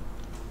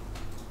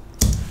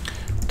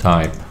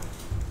 type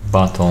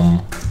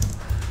button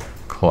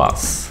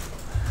class,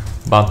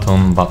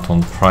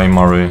 button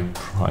primary,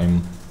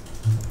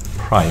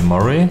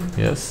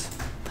 yes,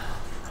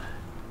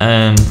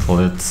 and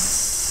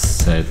let's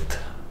set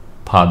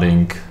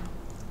padding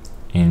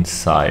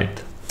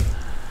inside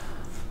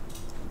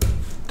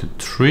to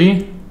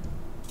 3,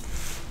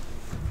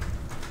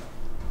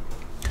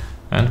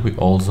 and we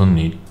also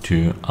need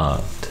to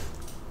add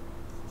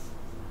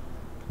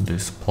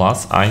this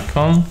plus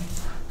icon.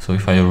 So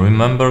if I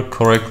remember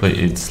correctly,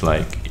 it's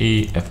like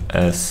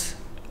EFS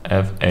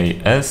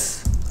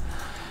FAS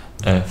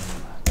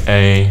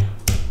FA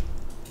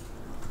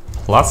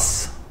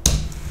plus.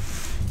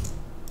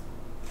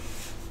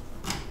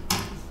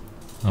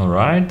 All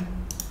right,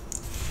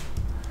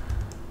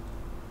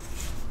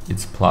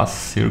 it's plus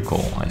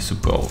circle, I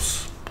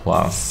suppose.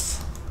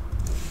 Plus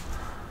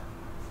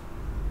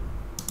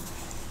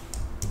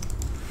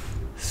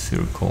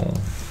circle.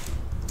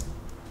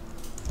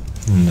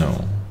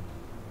 No.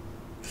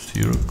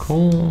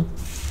 Circle.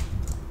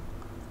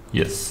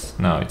 Yes,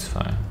 now it's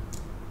fine.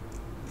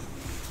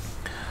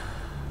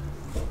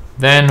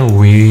 Then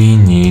we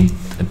need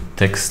a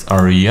text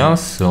area,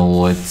 so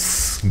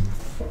let's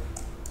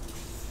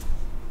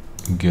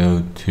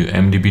go to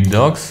MDB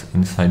docs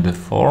inside the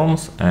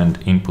forms and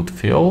input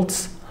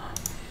fields.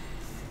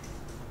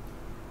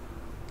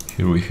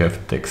 Here we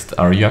have text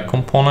area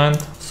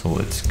component, so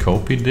let's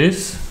copy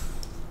this,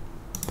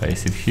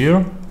 paste it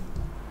here.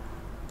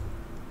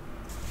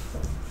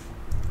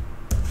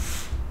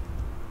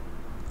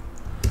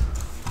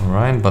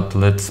 Alright, but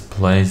let's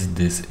place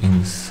this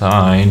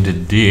inside the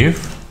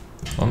div.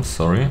 I'm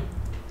sorry,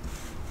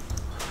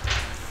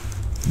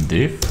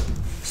 div,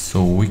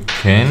 so we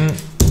can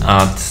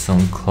add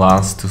some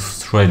class to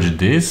stretch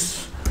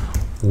this.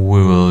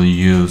 We will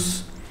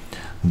use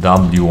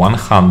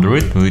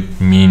W100, which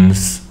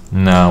means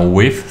now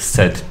width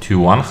set to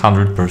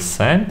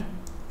 100%.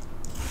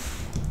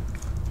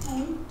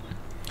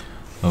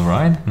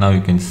 Alright, now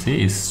you can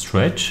see it's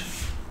stretch.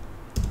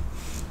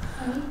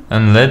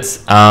 And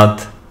let's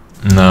add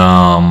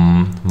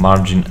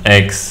margin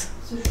X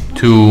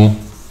to,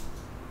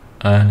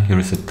 and here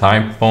is a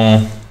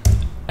typo,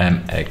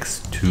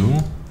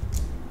 MX2.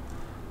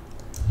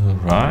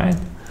 Right,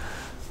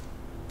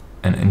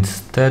 and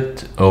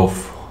instead of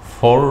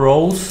 4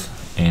 rows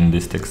in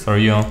this text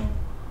area,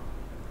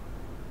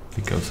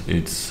 because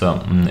it's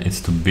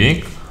too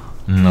big,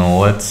 now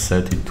let's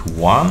set it to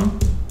 1.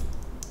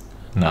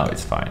 Now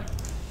it's fine.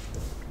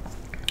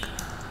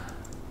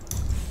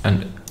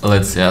 And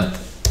let's add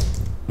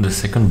the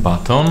second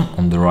button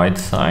on the right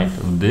side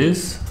of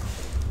this.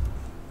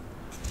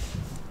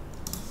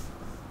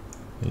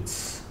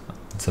 It's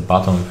a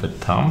button with a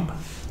thumb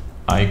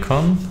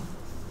icon.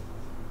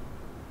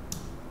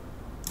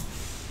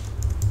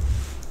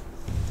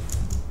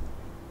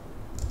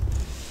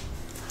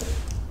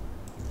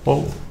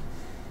 Oh.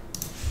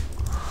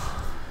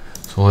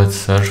 So let's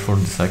search for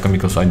this icon,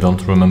 because I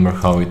don't remember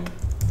how it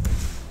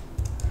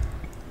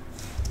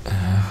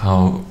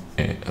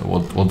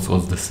what's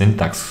the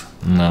syntax,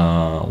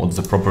 what's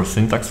the proper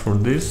syntax for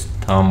this.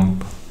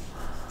 Thumbs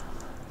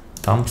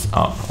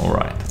up. All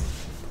right,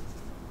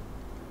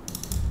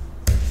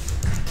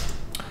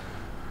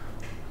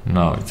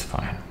 now it's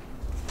fine.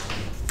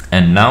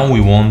 And now we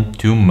want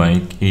to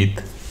make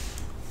it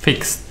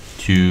fixed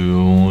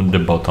to the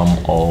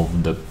bottom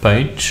of the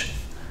page,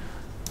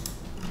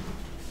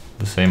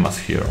 the same as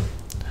here.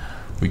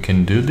 We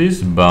can do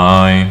this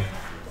by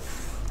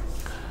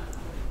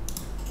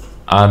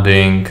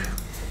adding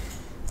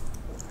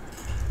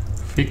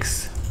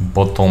fix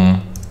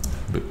bottom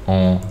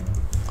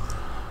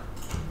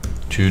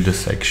to the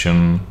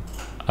section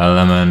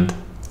element.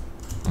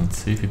 Let's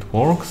see if it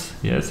works.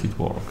 Yes, it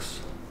works.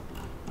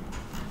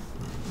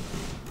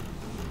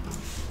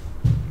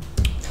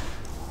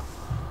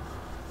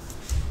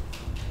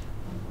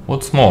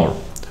 What's more,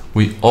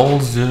 we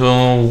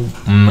also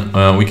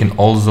we can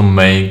also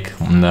make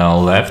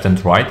left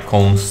and right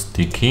columns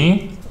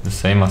sticky, the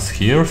same as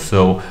here.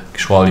 So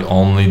actually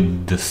only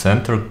the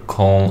center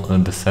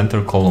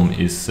column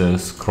is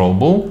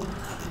scrollable,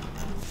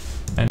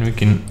 and we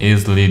can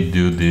easily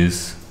do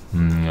this.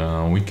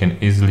 We can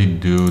easily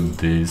do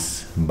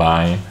this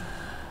by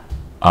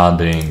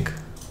adding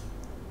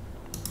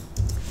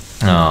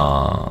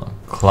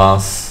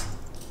class.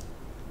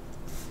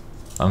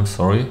 I'm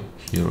sorry.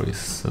 Here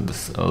is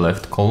this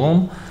left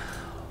column.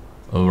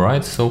 All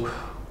right, so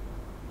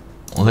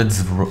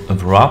let's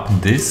wrap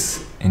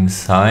this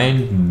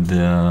inside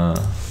the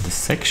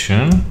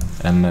section,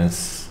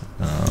 MS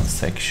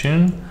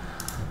section,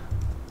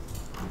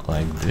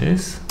 like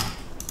this.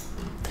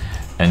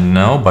 And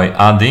now by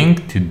adding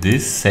to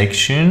this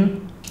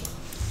section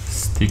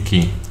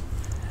sticky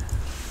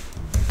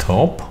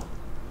top,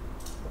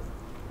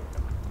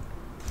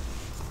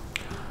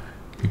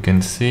 you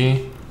can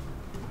see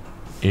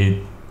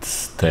it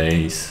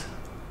stays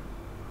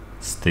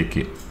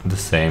sticky, the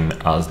same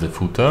as the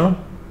footer.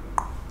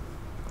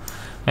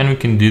 And we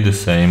can do the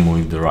same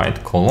with the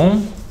right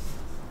column.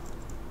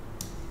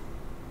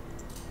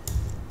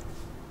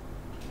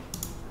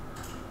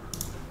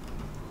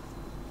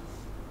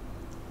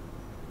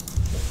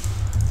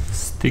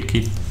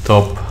 Sticky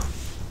top.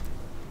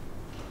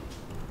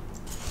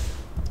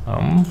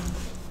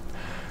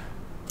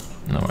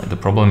 No, the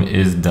problem problem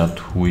is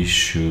that we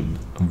should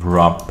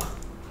wrap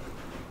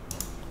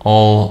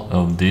all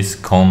of this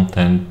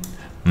content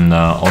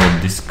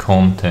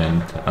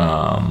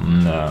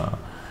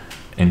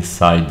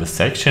inside the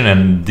section,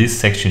 and this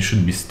section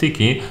should be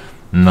sticky.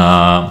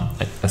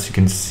 As you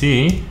can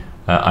see,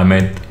 I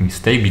made a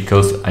mistake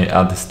because I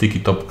add the sticky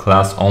top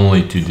class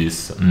only to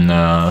this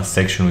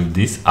section with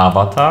this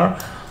avatar,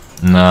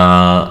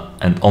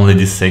 and only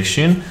this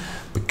section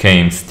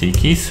became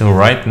sticky. So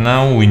right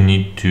now we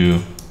need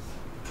to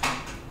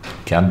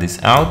cut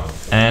this out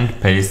and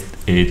paste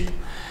it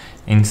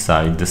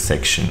inside the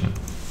section.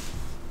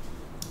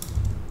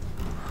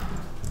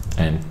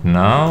 And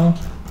now,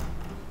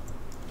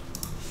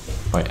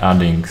 by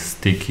adding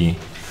sticky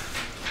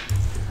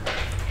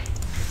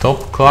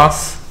top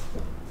class,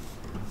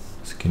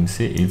 as you can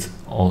see, it's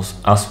also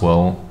as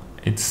well,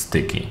 it's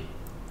sticky.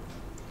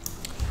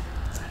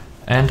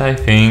 And I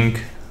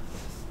think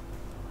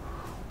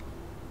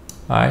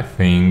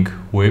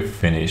we've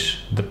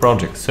finished the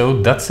project.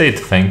 So that's it.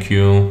 Thank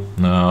you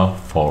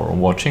for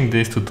watching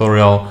this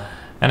tutorial,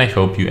 and I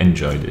hope you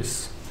enjoyed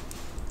this.